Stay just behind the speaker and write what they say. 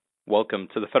Welcome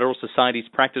to the Federal Society's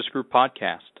Practice Group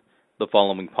podcast. The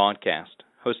following podcast,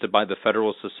 hosted by the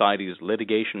Federal Society's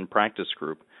Litigation Practice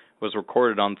Group, was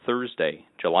recorded on Thursday,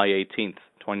 July 18th,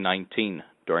 2019,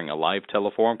 during a live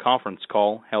telephone conference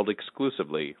call held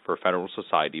exclusively for Federal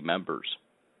Society members.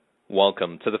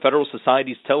 Welcome to the Federal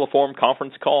Society's telephone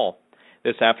conference call.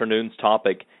 This afternoon's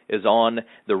topic is on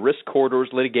the risk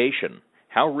corridors litigation.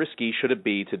 How risky should it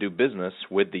be to do business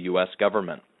with the U.S.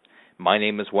 government? My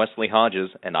name is Wesley Hodges,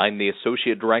 and I'm the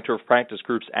Associate Director of Practice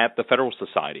Groups at the Federal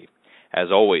Society. As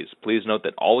always, please note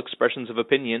that all expressions of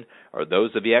opinion are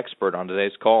those of the expert on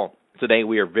today's call. Today,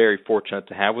 we are very fortunate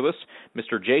to have with us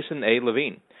Mr. Jason A.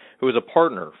 Levine, who is a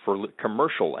partner for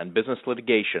commercial and business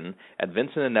litigation at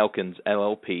Vinson & Elkins,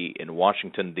 LLP in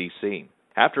Washington, D.C.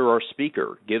 After our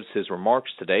speaker gives his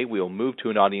remarks today, we will move to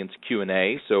an audience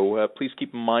Q&A, so please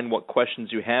keep in mind what questions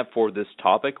you have for this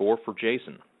topic or for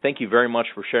Jason. Thank you very much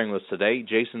for sharing with us today.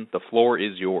 Jason, the floor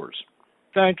is yours.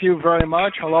 Thank you very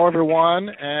much. Hello, everyone,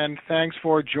 and thanks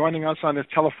for joining us on this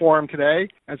teleforum today.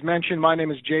 As mentioned, my name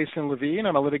is Jason Levine.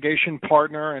 I'm a litigation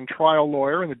partner and trial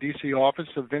lawyer in the D.C. office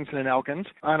of Vinson & Elkins,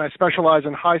 and I specialize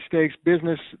in high-stakes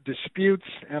business disputes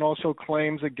and also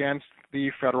claims against the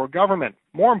federal government.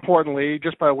 More importantly,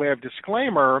 just by way of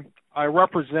disclaimer, I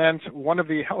represent one of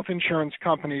the health insurance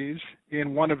companies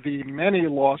in one of the many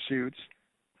lawsuits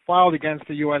filed against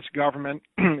the U.S. government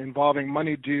involving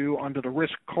money due under the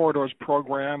Risk Corridors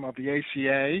program of the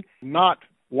ACA, not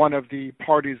one of the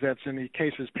parties that's in the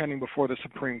cases pending before the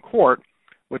Supreme Court,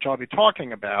 which I'll be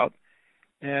talking about.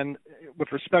 And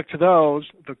with respect to those,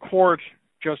 the court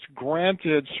just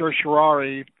granted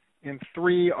certiorari in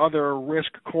three other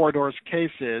Risk Corridors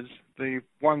cases, the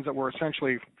ones that were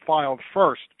essentially filed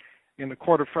first in the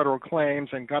Court of Federal Claims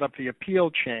and got up the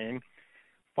appeal chain,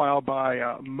 filed by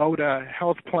Moda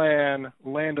Health Plan,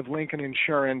 Land of Lincoln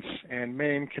Insurance, and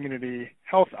Maine Community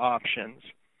Health Options.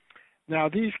 Now,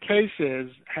 these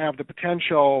cases have the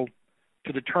potential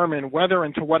to determine whether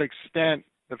and to what extent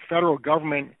the federal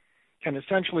government can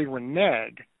essentially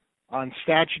renege on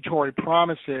statutory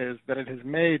promises that it has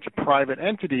made to private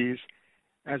entities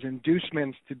as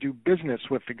inducements to do business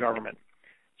with the government.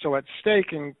 So at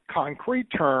stake in concrete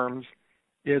terms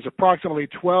is approximately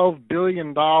 $12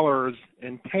 billion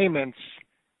in payments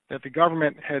that the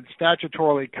government had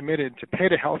statutorily committed to pay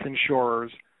to health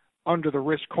insurers under the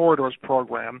Risk Corridors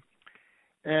program.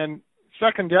 And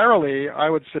secondarily, I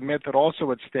would submit that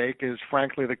also at stake is,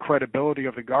 frankly, the credibility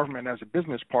of the government as a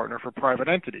business partner for private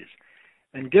entities.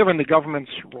 And given the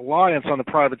government's reliance on the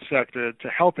private sector to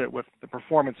help it with the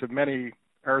performance of many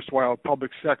erstwhile public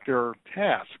sector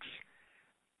tasks,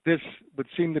 this would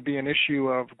seem to be an issue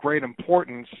of great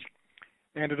importance,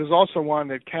 and it is also one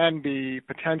that can be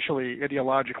potentially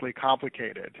ideologically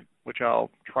complicated, which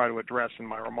I'll try to address in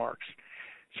my remarks.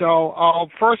 So I'll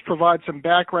first provide some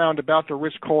background about the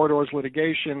Risk Corridors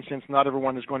litigation, since not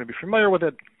everyone is going to be familiar with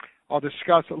it. I'll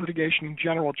discuss the litigation in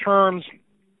general terms.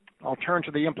 I'll turn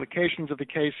to the implications of the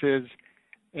cases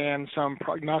and some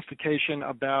prognostication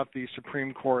about the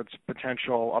Supreme Court's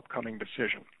potential upcoming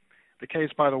decision. The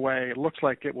case, by the way, looks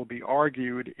like it will be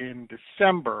argued in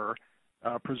December,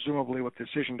 presumably with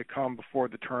decision to come before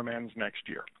the term ends next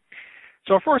year.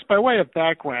 So first, by way of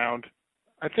background,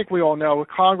 I think we all know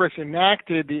Congress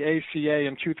enacted the ACA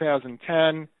in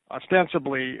 2010,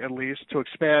 ostensibly at least, to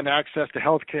expand access to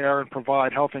health care and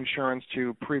provide health insurance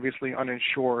to previously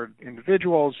uninsured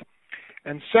individuals.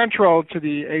 And central to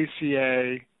the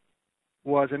ACA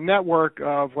was a network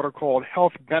of what are called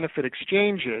health benefit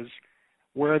exchanges,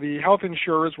 where the health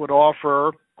insurers would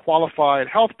offer qualified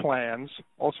health plans,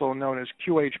 also known as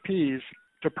QHPs,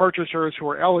 to purchasers who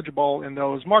are eligible in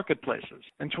those marketplaces.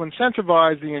 And to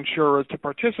incentivize the insurers to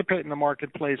participate in the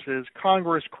marketplaces,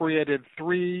 Congress created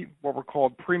three what were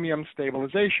called premium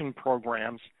stabilization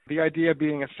programs, the idea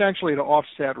being essentially to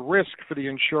offset risk for the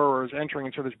insurers entering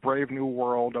into this brave new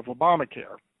world of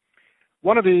Obamacare.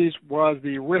 One of these was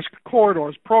the Risk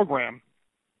Corridors program,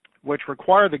 which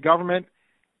required the government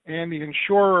and the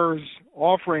insurers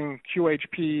offering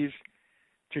QHPs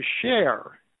to share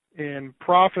in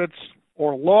profits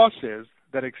or losses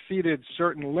that exceeded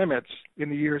certain limits in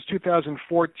the years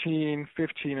 2014,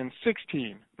 15, and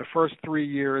 16, the first 3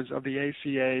 years of the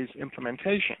ACA's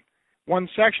implementation. One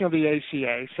section of the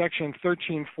ACA, Section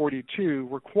 1342,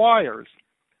 requires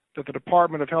that the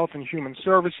Department of Health and Human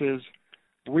Services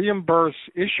reimburse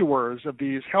issuers of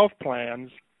these health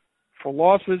plans for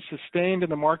losses sustained in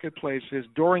the marketplaces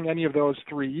during any of those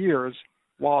 3 years,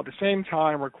 while at the same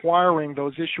time requiring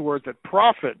those issuers that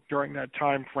profit during that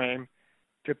time frame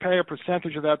to pay a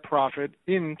percentage of that profit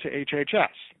into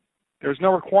HHS. There's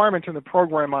no requirement in the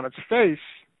program on its face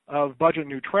of budget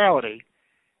neutrality,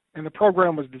 And the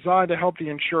program was designed to help the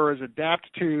insurers adapt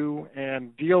to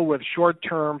and deal with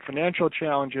short-term financial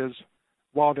challenges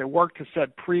while they worked to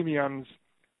set premiums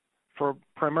for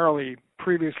primarily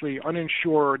previously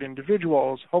uninsured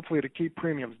individuals, hopefully to keep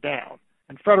premiums down.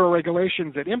 And federal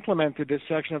regulations that implemented this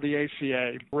section of the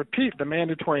ACA repeat the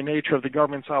mandatory nature of the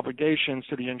government's obligations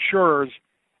to the insurers,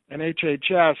 and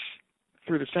HHS,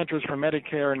 through the Centers for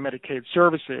Medicare and Medicaid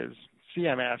Services,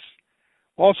 CMS,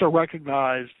 also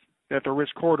recognized that the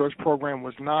Risk Corridors program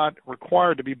was not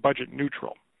required to be budget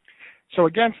neutral. So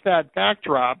against that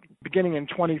backdrop, beginning in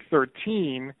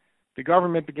 2013, the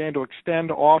government began to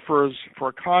extend offers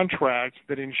for contracts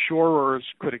that insurers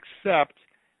could accept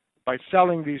by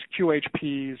selling these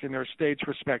QHPs in their state's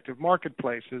respective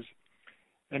marketplaces.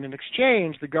 And in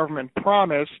exchange, the government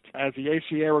promised, as the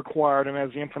ACA required and as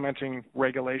the implementing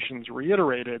regulations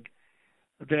reiterated,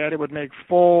 that it would make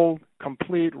full,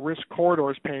 complete risk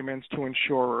corridors payments to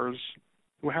insurers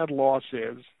who had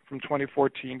losses from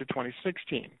 2014 to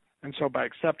 2016. And so by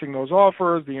accepting those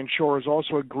offers, the insurers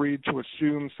also agreed to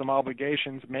assume some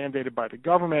obligations mandated by the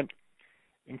government,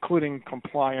 including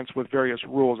compliance with various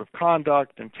rules of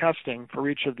conduct and testing for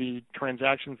each of the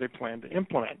transactions they planned to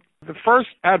implement. The first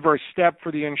adverse step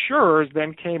for the insurers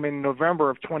then came in November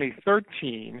of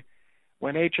 2013,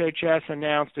 when HHS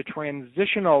announced a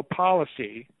transitional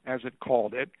policy, as it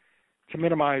called it, to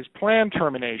minimize plan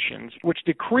terminations, which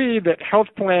decreed that health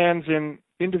plans in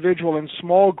individual and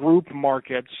small group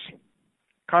markets,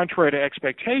 contrary to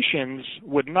expectations,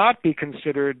 would not be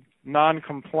considered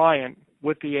non-compliant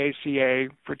with the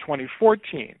ACA for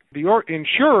 2014. The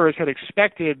insurers had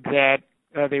expected that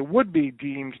they would be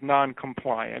deemed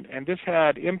non-compliant, and this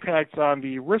had impacts on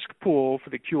the risk pool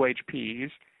for the QHPs.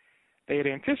 They had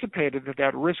anticipated that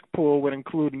that risk pool would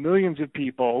include millions of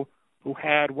people who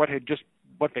had what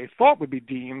they thought would be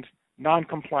deemed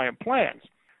non-compliant plans.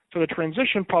 So the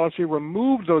transition policy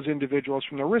removed those individuals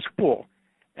from the risk pool,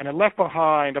 and it left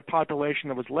behind a population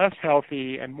that was less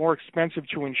healthy and more expensive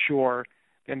to insure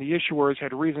than the issuers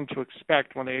had reason to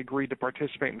expect when they agreed to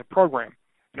participate in the program.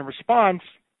 In response,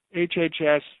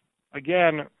 HHS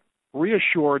again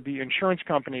reassured the insurance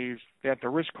companies that the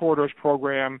Risk Corridors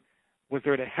program was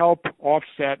there to help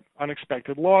offset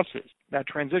unexpected losses. That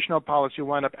transitional policy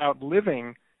wound up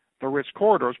outliving the Risk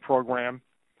Corridors program,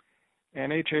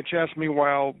 and HHS,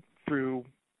 meanwhile, through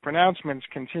pronouncements,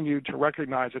 continued to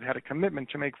recognize it had a commitment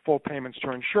to make full payments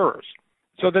to insurers.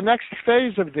 So the next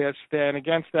phase of this, then,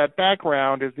 against that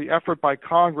background, is the effort by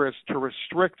Congress to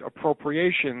restrict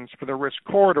appropriations for the Risk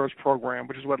Corridors program,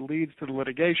 which is what leads to the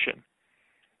litigation.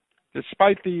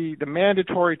 Despite the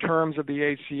mandatory terms of the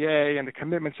ACA and the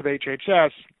commitments of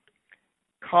HHS,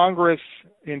 Congress,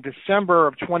 in December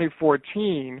of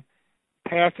 2014,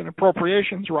 passed an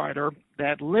appropriations rider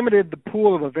that limited the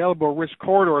pool of available Risk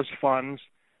Corridors funds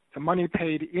to money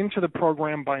paid into the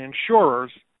program by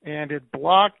insurers, and it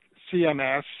blocked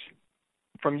CMS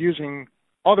from using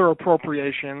other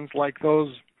appropriations like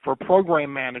those for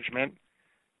program management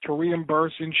to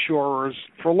reimburse insurers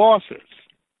for losses.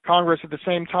 Congress at the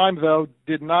same time, though,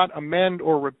 did not amend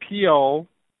or repeal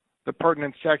the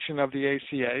pertinent section of the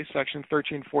ACA, Section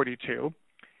 1342,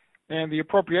 and the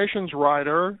appropriations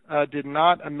rider did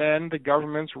not amend the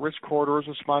government's Risk Corridors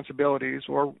responsibilities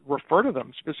or refer to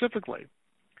them specifically.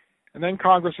 And then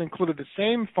Congress included the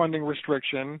same funding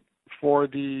restriction for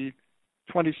the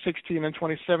 2016 and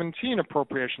 2017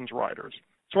 appropriations riders.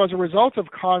 So as a result of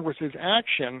Congress's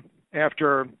action,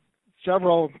 after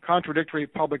several contradictory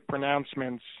public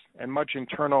pronouncements and much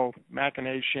internal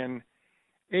machination,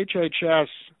 HHS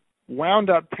wound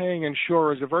up paying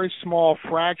insurers a very small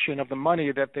fraction of the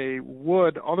money that they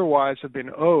would otherwise have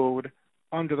been owed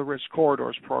under the Risk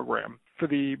Corridors program. For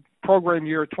the program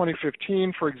year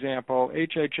 2015, for example,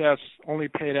 HHS only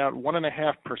paid out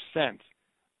 1.5%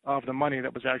 of the money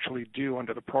that was actually due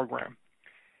under the program.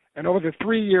 And over the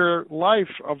 3-year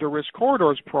life of the Risk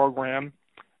Corridors program,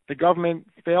 the government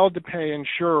failed to pay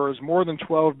insurers more than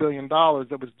 $12 billion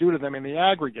that was due to them in the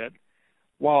aggregate,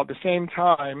 while at the same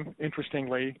time,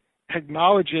 interestingly,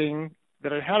 acknowledging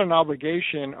that it had an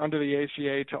obligation under the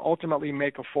ACA to ultimately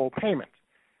make a full payment.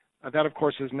 That, of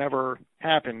course, has never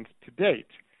happened to date,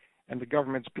 and the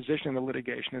government's position in the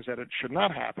litigation is that it should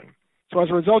not happen. So as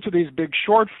a result of these big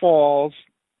shortfalls,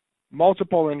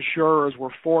 multiple insurers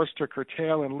were forced to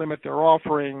curtail and limit their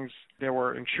offerings. There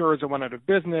were insurers that went out of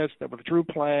business, that withdrew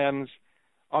plans.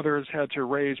 Others had to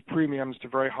raise premiums to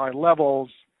very high levels.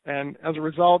 And as a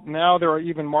result, now there are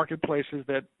even marketplaces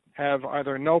that have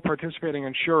either no participating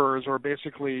insurers or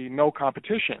basically no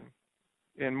competition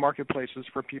in marketplaces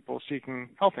for people seeking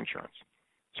health insurance.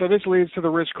 So this leads to the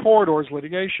Risk Corridors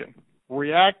litigation,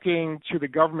 reacting to the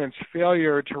government's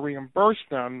failure to reimburse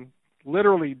them,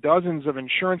 literally dozens of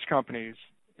insurance companies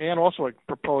and also a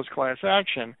proposed class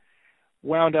action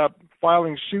wound up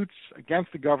filing suits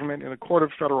against the government in the Court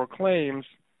of Federal Claims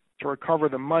to recover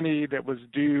the money that was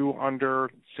due under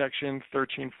Section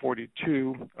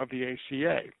 1342 of the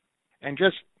ACA. And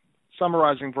just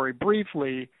summarizing very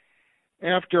briefly,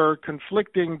 after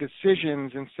conflicting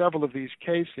decisions in several of these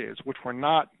cases, which were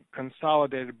not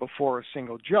consolidated before a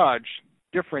single judge,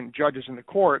 different judges in the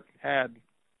court had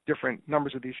different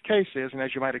numbers of these cases, and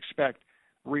as you might expect,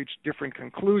 reached different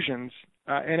conclusions.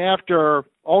 And after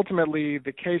ultimately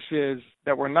the cases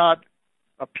that were not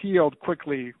appealed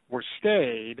quickly were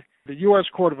stayed, the U.S.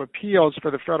 Court of Appeals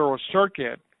for the Federal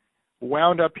Circuit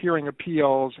wound up hearing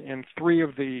appeals in 3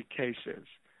 of the cases.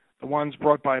 The ones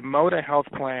brought by Moda Health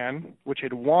Plan, which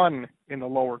had won in the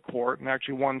lower court and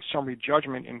actually won summary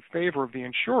judgment in favor of the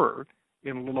insurer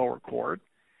in the lower court.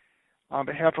 On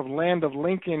behalf of Land of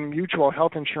Lincoln Mutual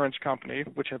Health Insurance Company,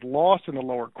 which had lost in the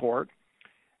lower court,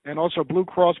 and also Blue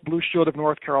Cross Blue Shield of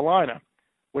North Carolina,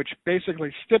 which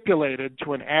basically stipulated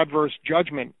to an adverse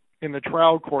judgment in the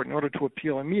trial court in order to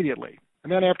appeal immediately.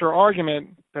 And then after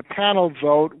argument, the panel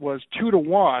vote was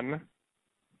 2-1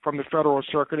 from the Federal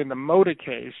Circuit in the Moda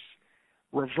case,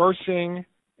 reversing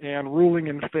and ruling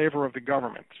in favor of the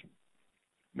government.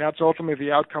 And that's ultimately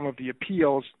the outcome of the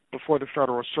appeals before the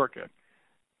Federal Circuit,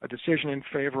 a decision in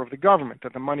favor of the government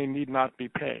that the money need not be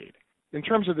paid. In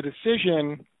terms of the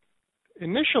decision,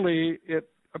 initially it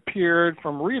appeared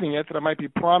from reading it that it might be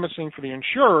promising for the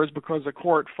insurers because the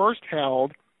court first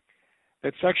held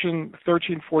that Section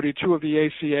 1342 of the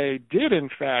ACA did, in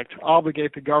fact,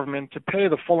 obligate the government to pay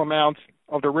the full amount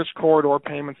of the risk corridor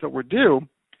payments that were due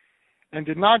and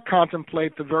did not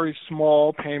contemplate the very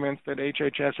small payments that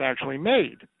HHS actually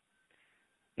made.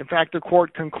 In fact, the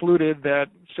court concluded that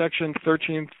Section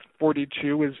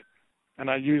 1342 is, and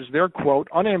I use their quote,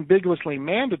 unambiguously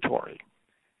mandatory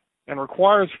and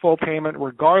requires full payment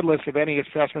regardless of any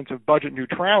assessment of budget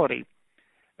neutrality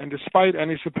and despite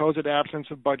any supposed absence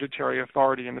of budgetary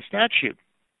authority in the statute.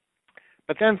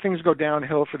 But then things go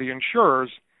downhill for the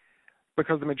insurers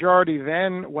because the majority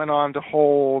then went on to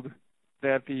hold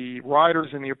that the riders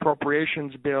in the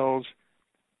appropriations bills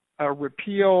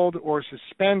repealed or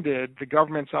suspended the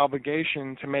government's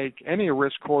obligation to make any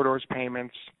risk corridors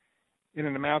payments in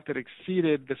an amount that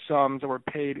exceeded the sums that were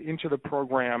paid into the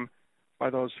program by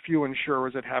those few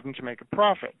insurers that happened to make a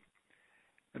profit.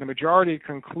 And the majority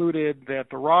concluded that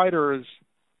the riders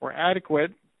were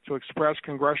adequate to express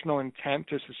congressional intent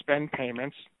to suspend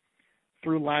payments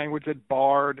through language that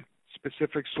barred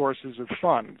specific sources of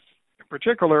funds. In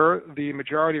particular, the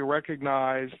majority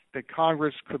recognized that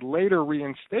Congress could later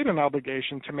reinstate an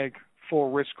obligation to make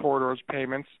full risk corridors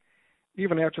payments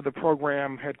even after the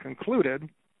program had concluded,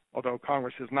 although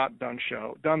Congress has not done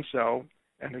so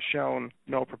and has shown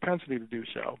no propensity to do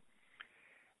so.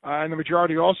 And the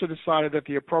majority also decided that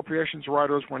the appropriations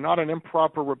riders were not an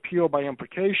improper repeal by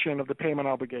implication of the payment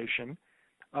obligation,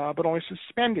 but only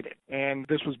suspended it. And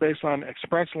this was based on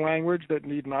express language that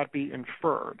need not be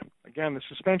inferred. Again, the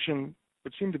suspension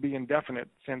would seem to be indefinite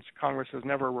since Congress has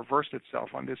never reversed itself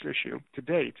on this issue to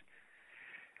date.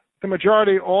 The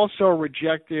majority also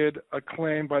rejected a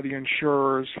claim by the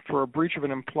insurers for a breach of an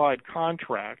implied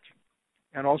contract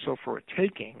and also for a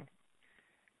taking,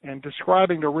 and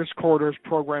describing the Risk Corridors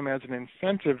program as an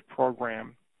incentive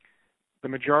program. The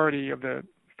majority of the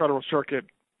Federal Circuit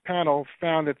panel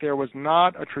found that there was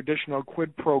not a traditional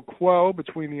quid pro quo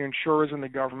between the insurers and the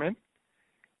government,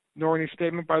 nor any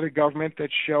statement by the government that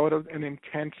showed an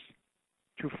intent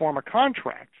to form a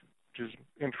contract, which is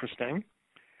interesting.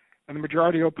 And the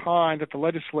majority opined that the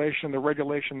legislation and the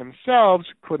regulation themselves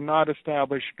could not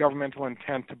establish governmental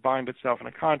intent to bind itself in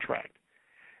a contract.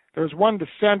 There was one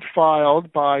dissent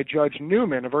filed by Judge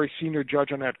Newman, a very senior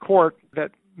judge on that court,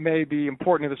 that may be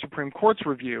important to the Supreme Court's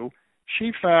review.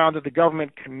 She found that the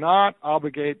government cannot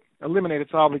eliminate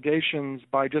its obligations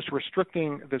by just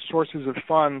restricting the sources of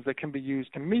funds that can be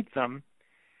used to meet them.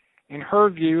 In her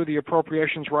view, the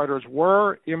appropriations riders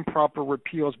were improper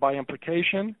repeals by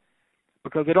implication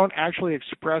because they don't actually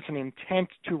express an intent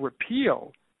to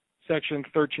repeal Section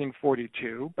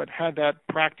 1342, but had that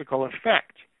practical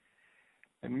effect.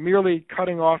 And merely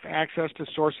cutting off access to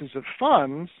sources of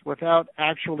funds without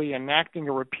actually enacting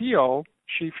a repeal,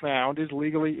 she found, is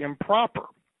legally improper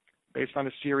based on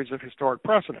a series of historic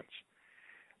precedents.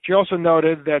 She also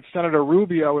noted that Senator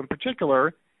Rubio, in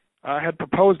particular, had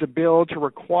proposed a bill to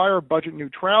require budget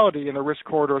neutrality in the Risk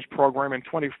Corridors program in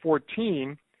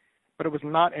 2014, but it was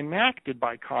not enacted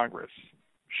by Congress,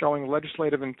 showing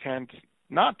legislative intent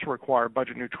not to require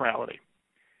budget neutrality.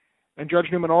 And Judge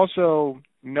Newman also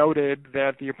noted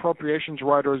that the appropriations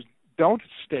writers don't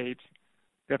state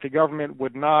that the government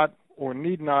would not or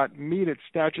need not meet its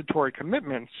statutory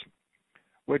commitments,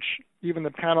 which even the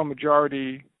panel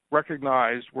majority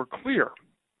recognized were clear.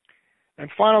 And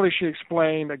finally, she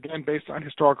explained, again based on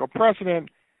historical precedent,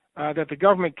 that the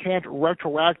government can't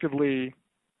retroactively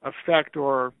affect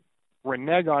or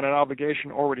renege on an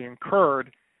obligation already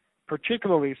incurred,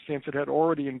 particularly since it had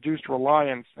already induced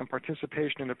reliance and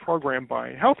participation in the program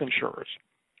by health insurers.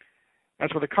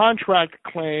 As for the contract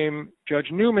claim, Judge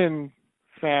Newman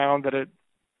found that it,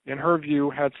 in her view,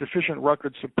 had sufficient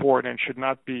record support and should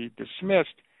not be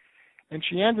dismissed. And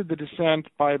she ended the dissent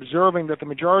by observing that the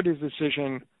majority's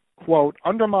decision, quote,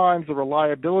 undermines the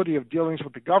reliability of dealings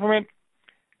with the government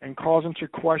and calls into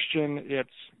question its,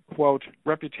 quote,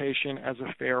 reputation as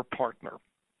a fair partner.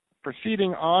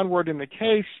 Proceeding onward in the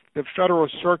case, the Federal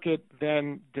Circuit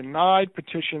then denied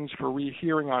petitions for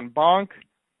rehearing en banc,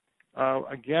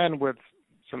 again with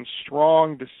some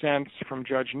strong dissents from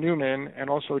Judge Newman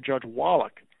and also Judge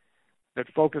Wallach that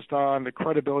focused on the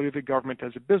credibility of the government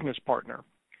as a business partner.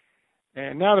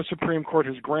 And now the Supreme Court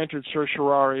has granted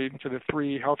certiorari to the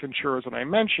three health insurers that I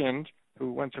mentioned,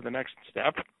 who went to the next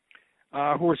step,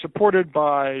 who were supported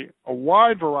by a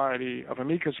wide variety of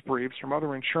amicus briefs from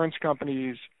other insurance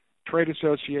companies, trade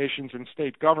associations, and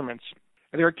state governments.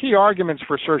 And their key arguments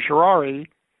for certiorari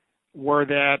were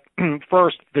that,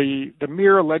 first, the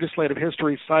mere legislative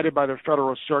history cited by the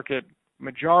Federal Circuit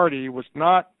majority was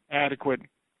not adequate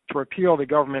to repeal the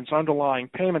government's underlying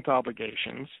payment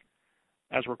obligations,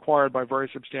 as required by very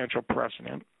substantial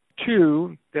precedent.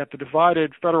 Two, that the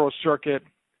divided Federal Circuit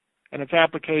and its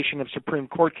application of Supreme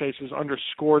Court cases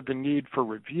underscored the need for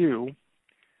review.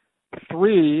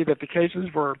 Three, that the cases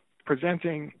were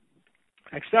presenting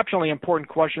exceptionally important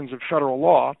questions of federal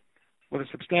law with a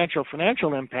substantial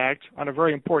financial impact on a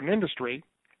very important industry,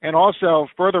 and also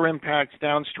further impacts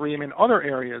downstream in other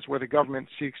areas where the government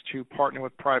seeks to partner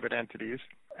with private entities.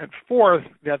 And fourth,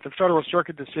 that the Federal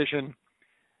Circuit decision,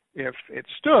 if it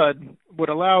stood, would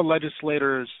allow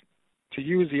legislators to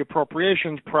use the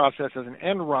appropriations process as an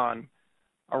end run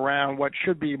around what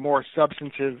should be more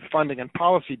substantive funding and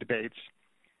policy debates,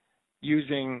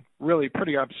 using really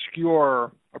pretty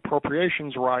obscure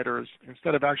appropriations riders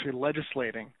instead of actually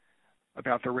legislating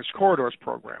about the risk corridors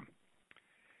program.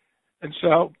 And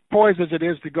so, poised as it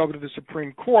is to go to the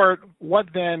Supreme Court, what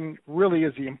then really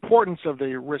is the importance of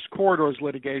the risk corridors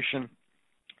litigation?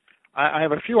 I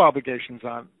have a few observations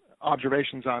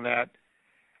on that.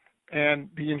 And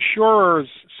the insurers'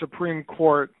 Supreme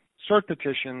Court cert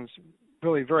petitions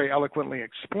really very eloquently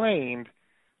explained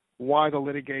why the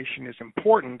litigation is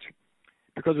important,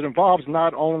 because it involves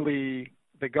not only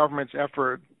the government's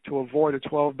effort to avoid a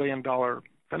 $12 billion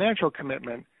financial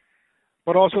commitment,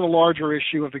 but also the larger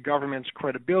issue of the government's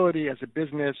credibility as a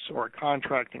business or a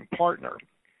contracting partner.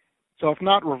 So if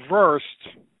not reversed,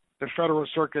 the Federal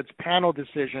Circuit's panel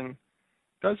decision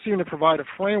does seem to provide a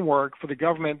framework for the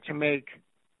government to make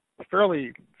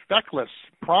fairly feckless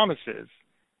promises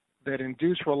that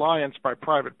induce reliance by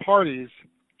private parties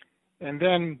and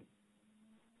then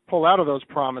pull out of those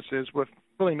promises with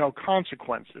really no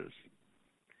consequences.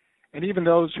 And even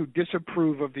those who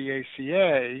disapprove of the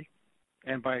ACA,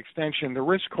 and by extension the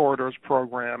risk corridors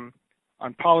program,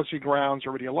 on policy grounds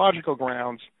or ideological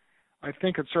grounds, I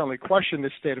think could certainly question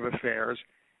this state of affairs,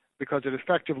 because it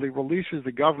effectively releases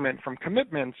the government from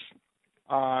commitments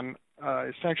on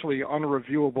essentially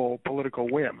unreviewable political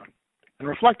whim. And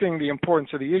reflecting the importance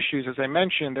of the issues, as I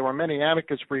mentioned, there were many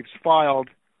amicus briefs filed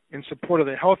in support of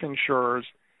the health insurers.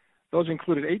 Those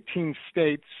included 18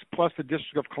 states plus the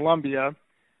District of Columbia,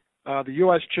 the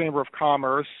U.S. Chamber of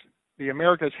Commerce, the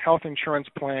America's Health Insurance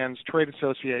Plans Trade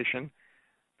Association,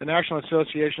 the National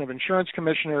Association of Insurance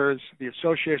Commissioners, the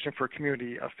Association for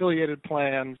Community Affiliated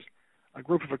Plans, a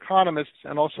group of economists,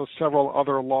 and also several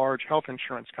other large health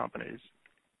insurance companies.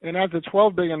 And as the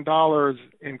 $12 billion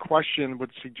in question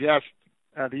would suggest,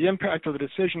 the impact of the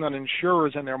decision on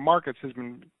insurers and their markets has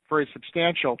been very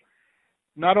substantial.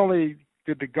 Not only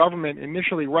did the government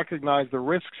initially recognize the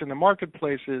risks in the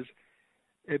marketplaces,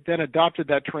 it then adopted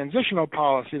that transitional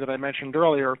policy that I mentioned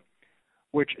earlier,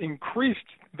 which increased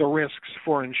the risks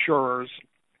for insurers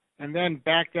and then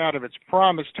backed out of its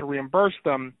promise to reimburse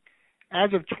them.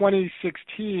 As of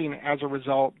 2016, as a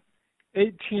result,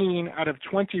 18 out of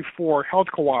 24 health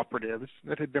cooperatives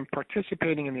that had been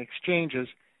participating in the exchanges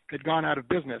had gone out of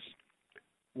business,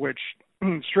 which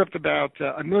stripped about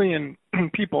 1 million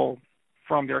people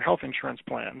from their health insurance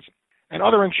plans. And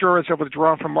other insurers have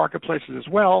withdrawn from marketplaces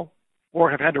as well, or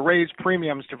have had to raise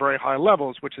premiums to very high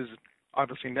levels, which is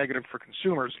obviously negative for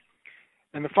consumers.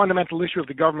 And the fundamental issue of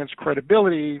the government's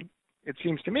credibility, it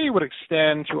seems to me, would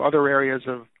extend to other areas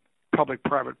of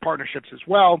public-private partnerships as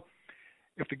well.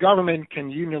 If the government can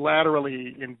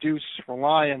unilaterally induce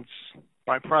reliance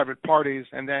by private parties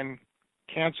and then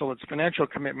cancel its financial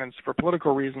commitments for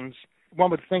political reasons, one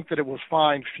would think that it will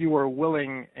find fewer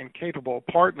willing and capable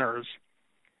partners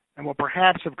and will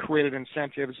perhaps have created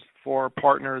incentives for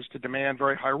partners to demand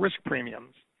very high-risk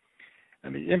premiums.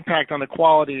 And the impact on the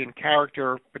quality and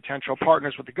character of potential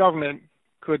partners with the government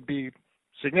could be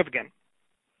significant.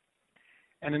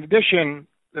 And in addition,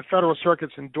 the Federal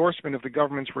Circuit's endorsement of the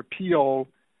government's repeal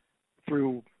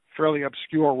through fairly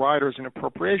obscure riders and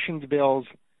appropriations bills,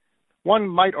 one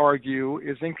might argue,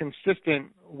 is inconsistent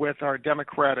with our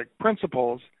democratic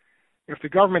principles. If the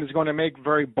government is going to make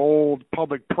very bold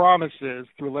public promises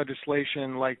through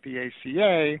legislation like the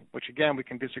ACA, which again we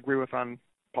can disagree with on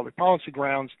public policy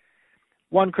grounds,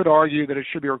 one could argue that it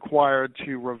should be required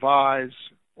to revise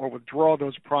or withdraw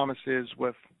those promises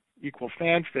with equal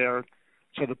fanfare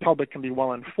so the public can be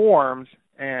well informed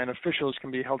and officials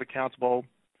can be held accountable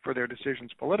for their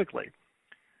decisions politically.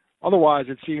 Otherwise,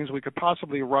 it seems we could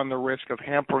possibly run the risk of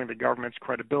hampering the government's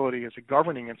credibility as a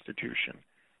governing institution,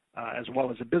 as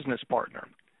well as a business partner.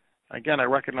 Again, I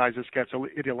recognize this gets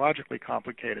ideologically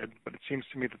complicated, but it seems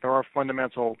to me that there are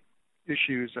fundamental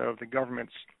issues of the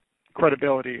government's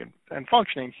credibility and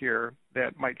functioning here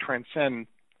that might transcend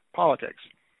politics.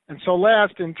 And so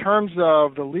last, in terms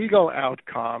of the legal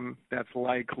outcome that's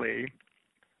likely,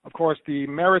 of course, the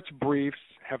merits briefs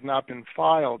have not been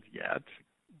filed yet.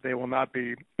 They will not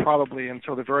be probably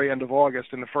until the very end of August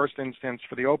in the first instance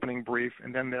for the opening brief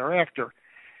and then thereafter.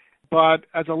 But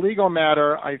as a legal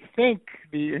matter, I think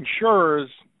the insurers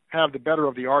have the better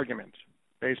of the argument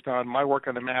based on my work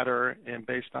on the matter and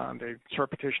based on the cert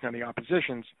petition and the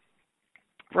oppositions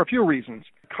for a few reasons.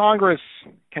 Congress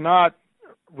cannot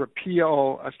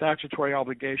repeal a statutory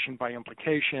obligation by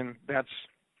implication. That's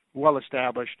well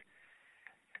established.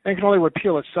 And can only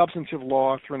repeal a substantive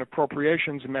law through an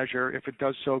appropriations measure if it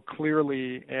does so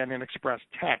clearly and in express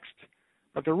text.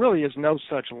 But there really is no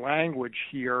such language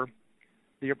here.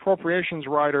 The appropriations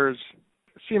writers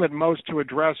seem at most to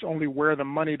address only where the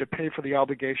money to pay for the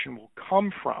obligation will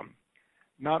come from,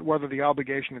 not whether the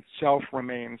obligation itself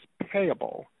remains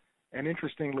payable. And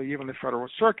interestingly, even the Federal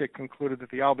Circuit concluded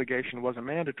that the obligation was a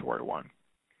mandatory one.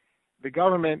 The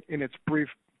government, in its brief,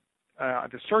 at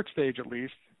the cert stage at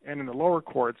least, and in the lower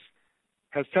courts,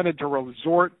 has tended to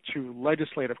resort to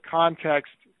legislative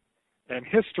context and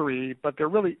history, but there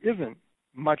really isn't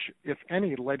much, if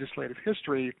any, legislative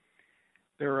history.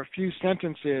 There are a few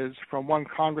sentences from one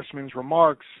congressman's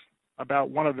remarks about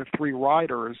one of the three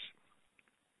riders,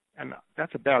 and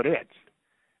that's about it.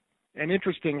 And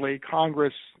interestingly,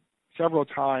 Congress several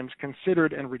times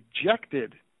considered and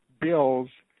rejected bills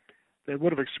that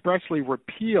would have expressly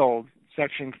repealed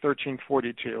Section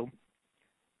 1342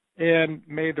 and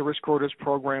made the risk corridors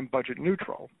program budget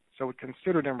neutral. So it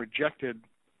considered and rejected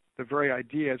the very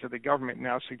ideas that the government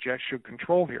now suggests should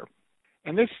control here.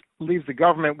 And this leaves the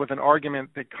government with an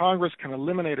argument that Congress can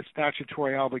eliminate a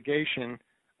statutory obligation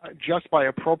just by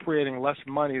appropriating less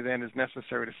money than is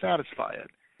necessary to satisfy it.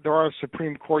 There are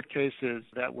Supreme Court cases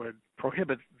that would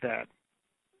prohibit that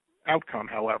outcome,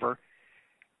 however,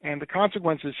 and the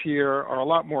consequences here are a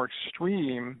lot more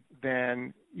extreme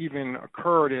than even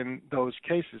occurred in those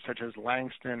cases, such as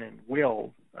Langston and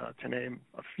Will, to name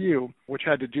a few, which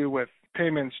had to do with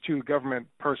payments to government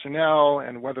personnel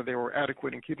and whether they were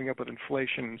adequate in keeping up with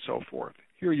inflation and so forth.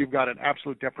 Here you've got an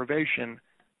absolute deprivation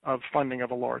of funding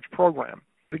of a large program.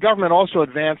 The government also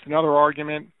advanced another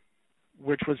argument,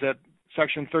 which was that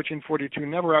Section 1342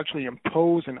 never actually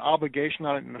imposed an obligation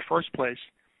on it in the first place,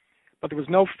 but there was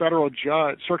no federal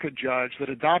circuit judge that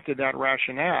adopted that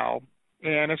rationale.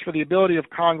 And as for the ability of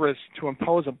Congress to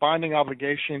impose a binding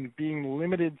obligation being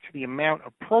limited to the amount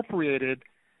appropriated,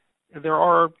 there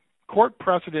are court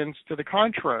precedents to the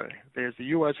contrary. There's the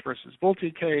U.S. versus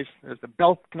Vultee case, there's the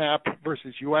Belknap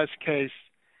versus U.S. case,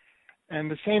 and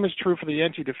the same is true for the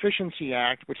Anti-Deficiency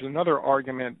Act, which is another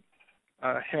argument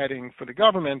heading for the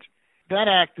government. That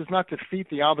act does not defeat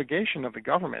the obligation of the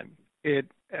government. It,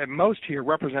 at most here,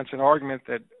 represents an argument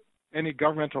that any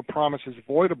governmental promise is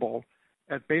voidable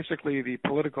at basically the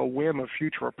political whim of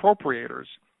future appropriators,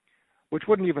 which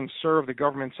wouldn't even serve the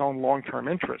government's own long-term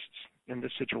interests in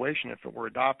this situation if it were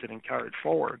adopted and carried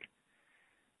forward.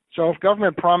 So if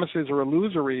government promises are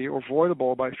illusory or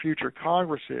voidable by future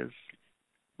Congresses,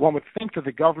 one would think that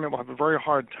the government will have a very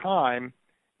hard time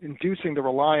inducing the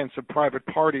reliance of private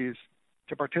parties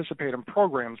to participate in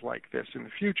programs like this in the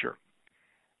future.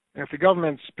 And if the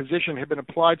government's position had been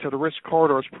applied to the Risk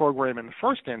Corridors program in the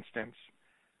first instance,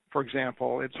 For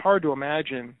example, it's hard to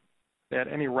imagine that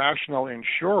any rational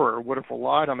insurer would have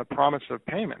relied on the promise of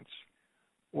payments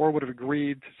or would have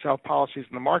agreed to sell policies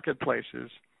in the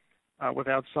marketplaces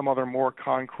without some other more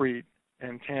concrete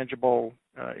and tangible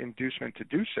inducement to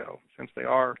do so, since they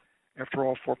are, after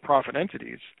all, for-profit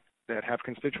entities that have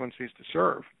constituencies to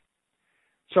serve.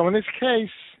 So in this case,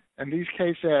 and these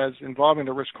cases involving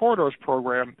the Risk Corridors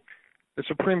program, the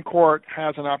Supreme Court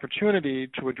has an opportunity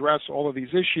to address all of these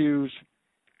issues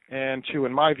and to,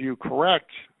 in my view,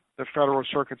 correct the Federal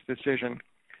Circuit's decision,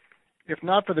 if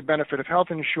not for the benefit of health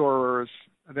insurers,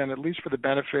 then at least for the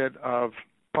benefit of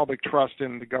public trust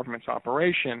in the government's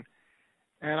operation.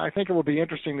 And I think it will be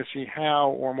interesting to see how,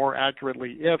 or more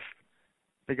accurately, if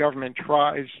the government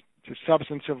tries to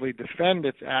substantively defend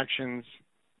its actions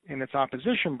in its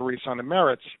opposition briefs on the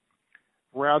merits,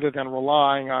 rather than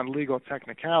relying on legal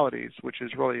technicalities, which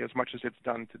is really as much as it's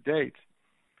done to date.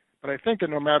 But I think that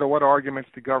no matter what arguments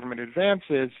the government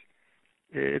advances,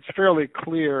 it's fairly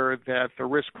clear that the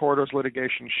Risk Corridors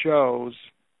litigation shows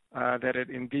that it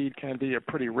indeed can be a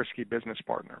pretty risky business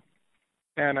partner.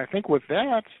 And I think with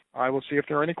that, I will see if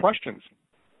there are any questions.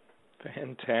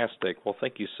 Fantastic. Well,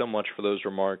 thank you so much for those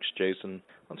remarks, Jason.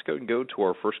 Let's go to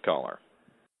our first caller.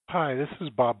 Hi, this is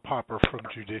Bob Popper from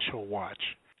Judicial Watch.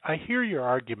 I hear your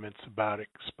arguments about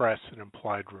express and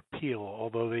implied repeal,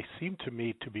 although they seem to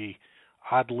me to be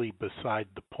oddly beside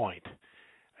the point.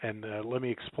 And let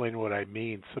me explain what I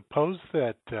mean. Suppose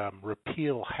that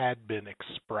repeal had been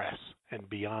express and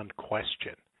beyond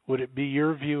question. Would it be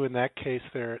your view in that case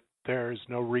there is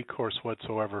no recourse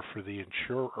whatsoever for the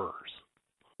insurers?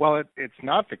 Well, it's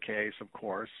not the case, of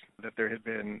course, that there had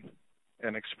been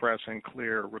an express and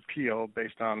clear repeal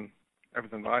based on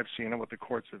everything that I've seen and what the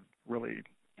courts have really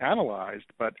analyzed.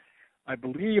 But I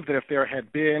believe that if there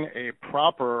had been a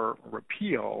proper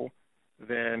repeal,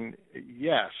 then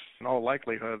yes, in all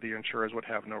likelihood, the insurers would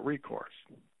have no recourse.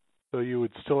 So you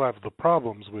would still have the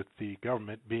problems with the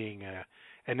government being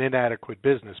an inadequate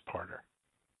business partner?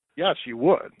 Yes, you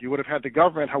would. You would have had the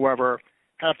government, however,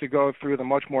 have to go through the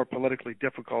much more politically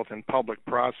difficult and public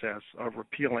process of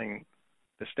repealing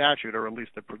the statute, or at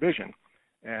least the provision.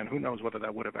 And who knows whether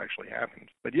that would have actually happened.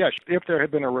 But yes, if there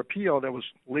had been a repeal that was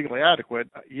legally adequate,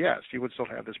 yes, you would still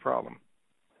have this problem.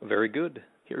 Very good.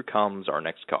 Here comes our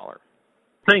next caller.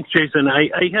 Thanks, Jason.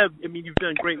 You've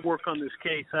done great work on this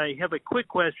case. I have a quick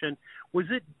question. Was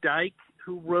it Dyke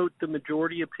who wrote the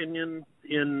majority opinion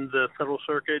in the Federal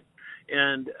Circuit?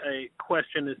 And a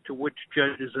question as to which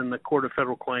judges in the Court of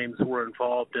Federal Claims were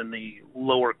involved in the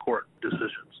lower court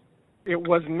decisions. It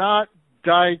was not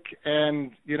Dyke,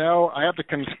 and, I have to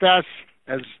confess,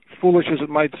 as foolish as it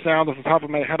might sound off the top of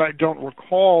my head, I don't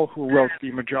recall who wrote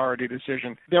the majority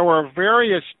decision. There were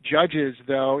various judges,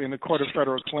 though, in the Court of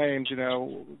Federal Claims.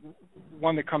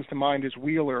 One that comes to mind is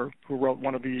Wheeler, who wrote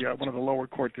one of the lower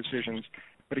court decisions.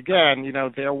 But again,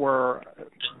 there were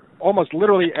almost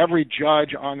literally every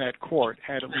judge on that court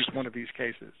had at least one of these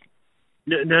cases.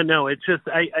 No. It's just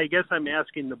I guess I'm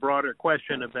asking the broader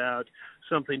question about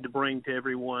something to bring to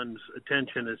everyone's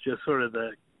attention is just sort of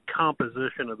the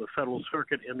composition of the Federal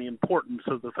Circuit and the importance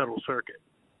of the Federal Circuit.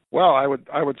 Well, I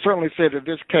would certainly say that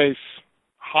this case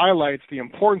highlights the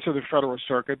importance of the Federal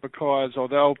Circuit because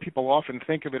although people often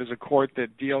think of it as a court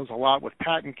that deals a lot with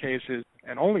patent cases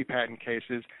and only patent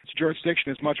cases, its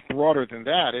jurisdiction is much broader than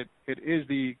that. It is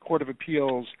the Court of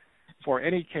Appeals for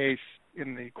any case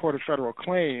in the Court of Federal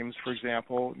Claims, for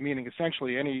example, meaning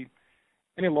essentially any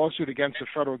lawsuit against the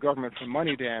federal government for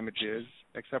money damages,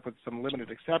 except with some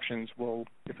limited exceptions, will,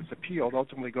 if it's appealed,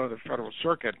 ultimately go to the Federal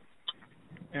Circuit.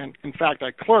 And, in fact,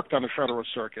 I clerked on the Federal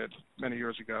Circuit many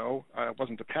years ago. I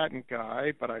wasn't a patent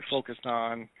guy, but I focused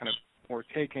on kind of more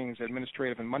takings,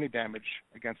 administrative, and money damage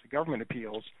against the government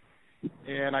appeals.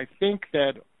 And I think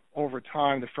that over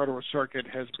time the Federal Circuit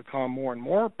has become more and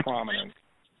more prominent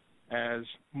as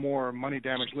more money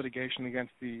damage litigation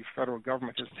against the federal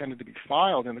government has tended to be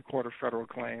filed in the Court of Federal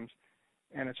Claims,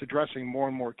 and it's addressing more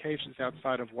and more cases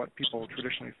outside of what people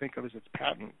traditionally think of as its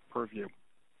patent purview.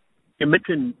 You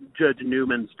mentioned Judge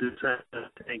Newman's dissent.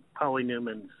 I think Polly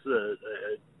Newman's,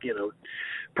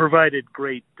 provided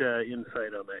great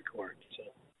insight on that court. So,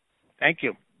 thank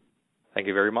you. Thank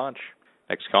you very much.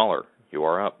 Next caller, you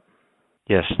are up.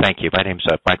 Yes, thank you. My name's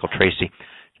Michael Tracy.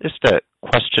 Just a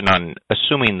question on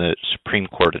assuming the Supreme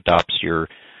Court adopts your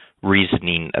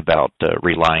reasoning about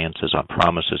reliances on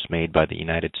promises made by the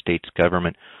United States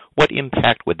government. What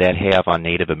impact would that have on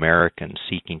Native Americans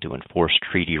seeking to enforce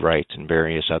treaty rights and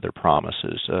various other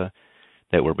promises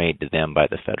that were made to them by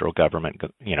the federal government?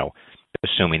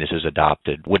 Assuming this is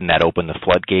adopted, wouldn't that open the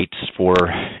floodgates for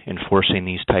enforcing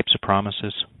these types of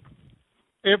promises?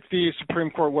 If the Supreme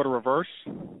Court were to reverse?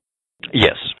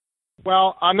 Yes.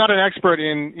 Well, I'm not an expert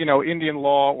in, Indian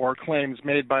law or claims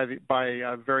made by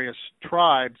various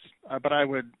tribes, but I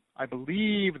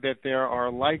believe that there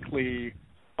are likely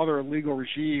other legal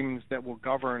regimes that will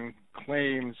govern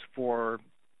claims for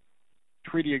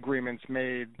treaty agreements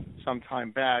made some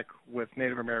time back with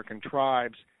Native American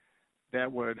tribes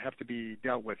that would have to be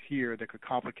dealt with here that could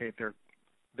complicate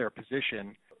their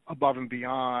position above and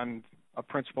beyond a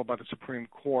principle by the Supreme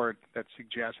Court that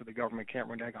suggests that the government can't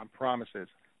renege on promises.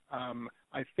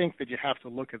 I think that you have to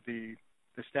look at the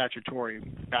statutory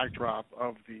backdrop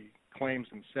of the claims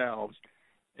themselves,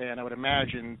 and I would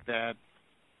imagine that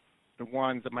the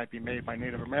ones that might be made by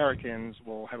Native Americans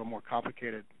will have a more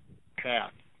complicated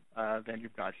path than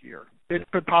you've got here. It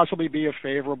could possibly be a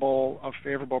favorable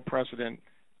precedent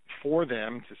for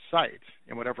them to cite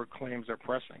in whatever claims they're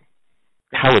pressing.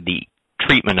 How would the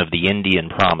treatment of the Indian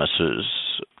promises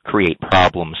create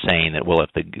problems, saying that, well, if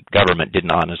the government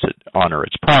didn't honor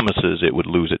its promises, it would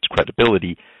lose its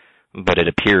credibility, but it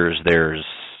appears there's,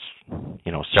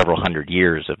 several hundred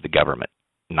years of the government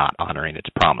not honoring its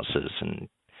promises, and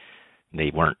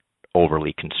they weren't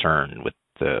overly concerned with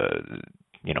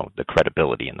the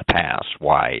credibility in the past.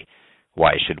 Why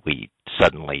should we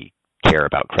suddenly care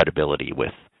about credibility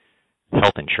with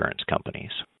health insurance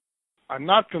companies? I'm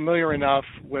not familiar enough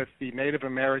with the Native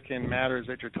American matters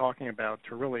that you're talking about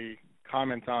to really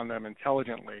comment on them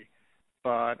intelligently,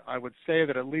 but I would say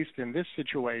that at least in this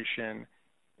situation,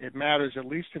 it matters at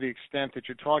least to the extent that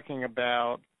you're talking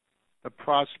about the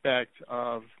prospect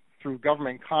of, through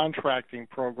government contracting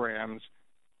programs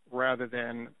rather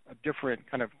than a different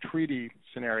kind of treaty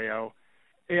scenario,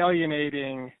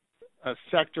 alienating a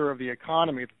sector of the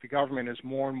economy that the government is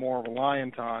more and more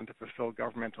reliant on to fulfill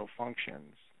governmental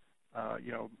functions.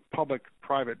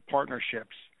 Public-private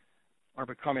partnerships are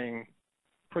becoming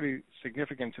pretty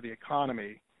significant to the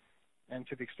economy, and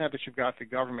to the extent that you've got the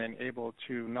government able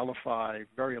to nullify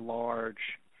very large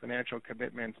financial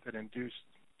commitments that induce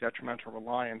detrimental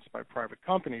reliance by private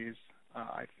companies,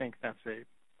 I think that's a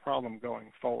problem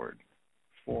going forward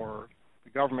for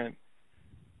the government,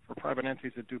 for private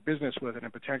entities that do business with it,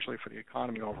 and potentially for the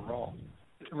economy overall.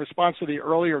 In response to the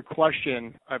earlier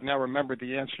question, I've now remembered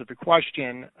the answer to the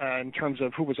question in terms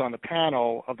of who was on the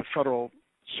panel of the Federal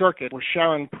Circuit was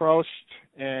Sharon Prost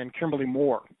and Kimberly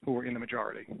Moore, who were in the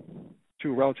majority,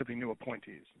 two relatively new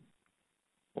appointees.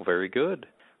 Well, very good.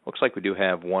 Looks like we do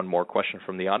have one more question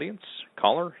from the audience.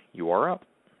 Caller, you are up.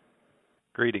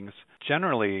 Greetings.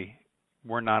 Generally,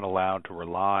 we're not allowed to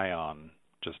rely on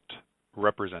just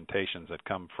representations that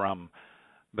come from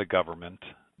the government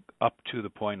up to the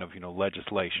point of,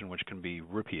 legislation which can be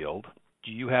repealed.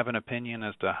 Do you have an opinion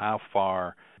as to how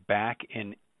far back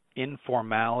in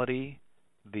informality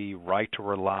the right to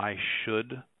rely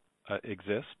should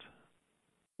exist?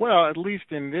 Well, at least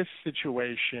in this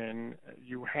situation,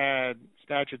 you had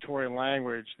statutory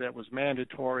language that was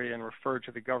mandatory and referred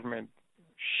to the government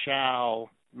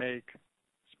shall make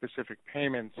specific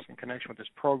payments in connection with this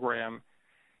program.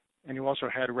 And you also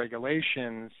had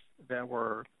regulations that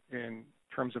were in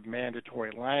terms of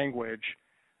mandatory language.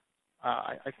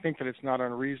 I think that it's not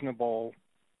unreasonable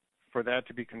for that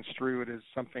to be construed as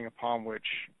something upon which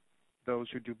those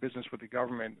who do business with the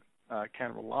government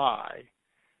can rely.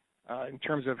 In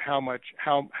terms of how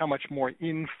much more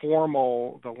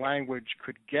informal the language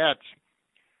could get,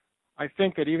 I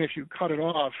think that even if you cut it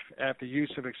off at the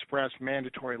use of express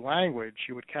mandatory language,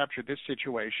 you would capture this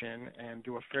situation and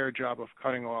do a fair job of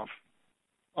cutting off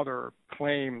other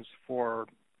claims for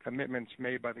commitments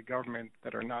made by the government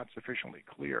that are not sufficiently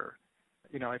clear.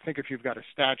 I think if you've got a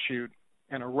statute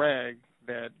and a reg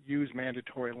that use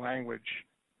mandatory language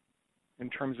in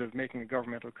terms of making a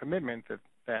governmental commitment,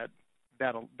 that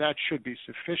should be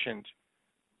sufficient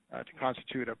to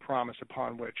constitute a promise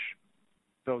upon which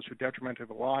those who detrimentally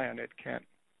rely on it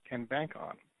can bank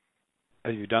on.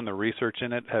 Have you done the research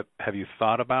in it? Have you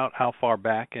thought about how far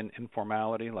back in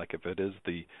informality, like if it is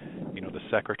the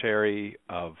secretary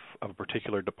of a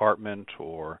particular department,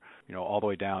 or all the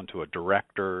way down to a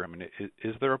director? I mean,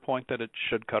 is there a point that it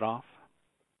should cut off?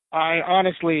 I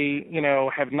honestly,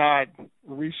 have not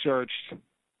researched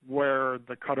where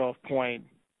the cutoff point,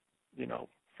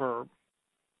 for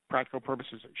practical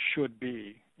purposes should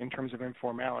be in terms of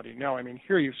informality. No, I mean,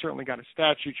 here you've certainly got a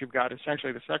statute. You've got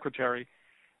essentially the secretary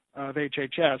of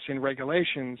HHS in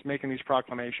regulations making these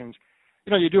proclamations.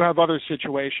 You do have other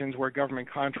situations where government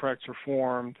contracts are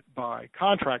formed by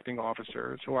contracting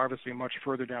officers who are obviously much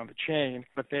further down the chain,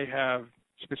 but they have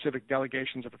specific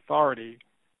delegations of authority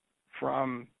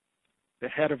from the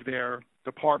head of their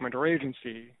department or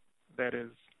agency that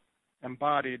is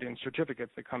embodied in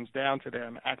certificates that comes down to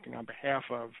them acting on behalf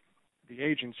of the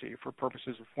agency for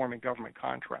purposes of forming government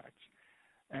contracts.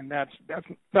 And that's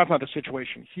not the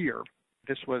situation here.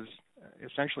 This was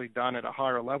essentially done at a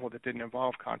higher level that didn't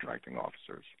involve contracting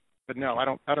officers. But no, I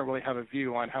don't really have a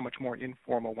view on how much more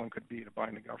informal one could be to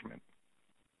bind the government.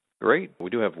 Great. We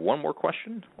do have one more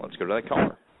question. Let's go to that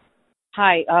caller.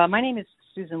 Hi, my name is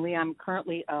Susan Lee. I'm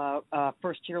currently a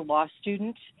first-year law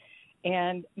student.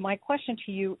 And my question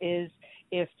to you is,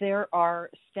 if there are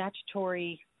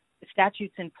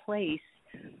statutes in place,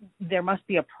 there must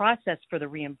be a process for the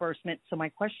reimbursement. So my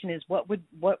question is,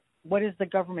 what is the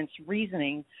government's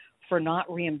reasoning for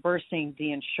not reimbursing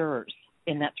the insurers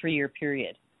in that 3-year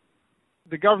period?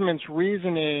 The government's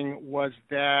reasoning was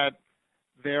that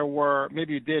there were,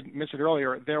 maybe you did miss it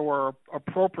earlier, there were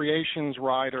appropriations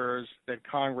riders that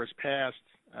Congress passed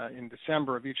in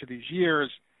December of each of these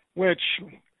years, which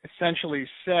essentially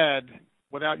said,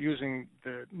 without using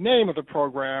the name of the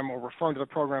program or referring to the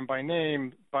program by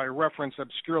name, by reference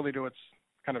obscurely to its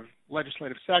kind of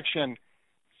legislative section,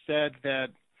 said that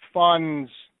funds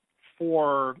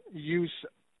for use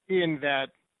in that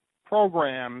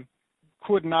program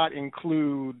could not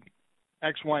include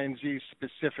X, Y, and Z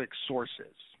specific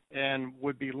sources and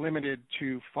would be limited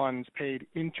to funds paid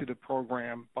into the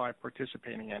program by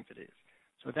participating entities.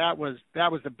 So that was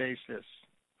the basis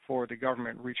for the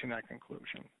government reaching that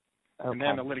conclusion. Okay. And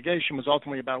then the litigation was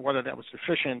ultimately about whether that was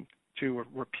sufficient to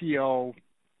repeal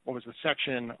what was the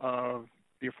section of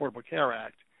the Affordable Care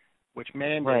Act, which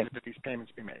mandated that these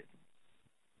payments be made.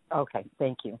 Okay,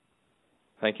 thank you.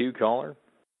 Thank you, caller.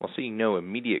 Well, seeing no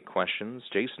immediate questions,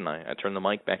 Jason, I turn the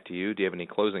mic back to you. Do you have any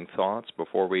closing thoughts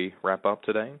before we wrap up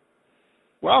today?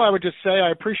 Well, I would just say I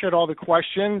appreciate all the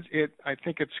questions. I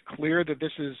think it's clear that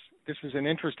this is an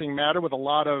interesting matter with a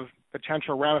lot of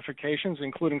potential ramifications,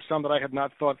 including some that I have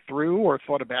not thought through or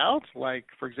thought about, like,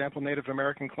 for example, Native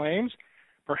American claims.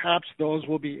 Perhaps those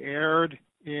will be aired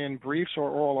in briefs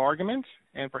or oral arguments,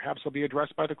 and perhaps they'll be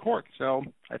addressed by the court. So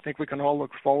I think we can all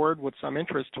look forward with some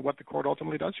interest to what the court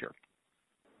ultimately does here.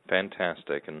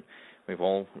 Fantastic. And we've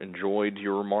all enjoyed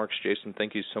your remarks, Jason.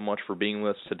 Thank you so much for being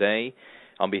with us today.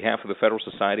 On behalf of the Federal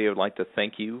Society, I would like to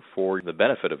thank you for the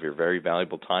benefit of your very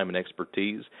valuable time and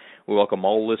expertise. We welcome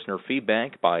all listener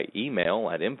feedback by email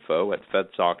at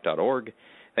info@fedsoc.org.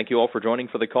 Thank you all for joining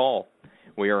for the call.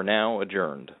 We are now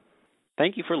adjourned.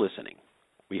 Thank you for listening.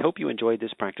 We hope you enjoyed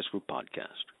this Practice Group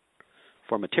podcast.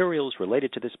 For materials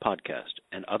related to this podcast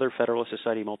and other Federalist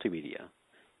Society multimedia,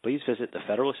 please visit the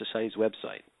Federalist Society's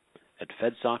website at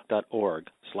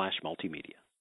fedsoc.org/multimedia.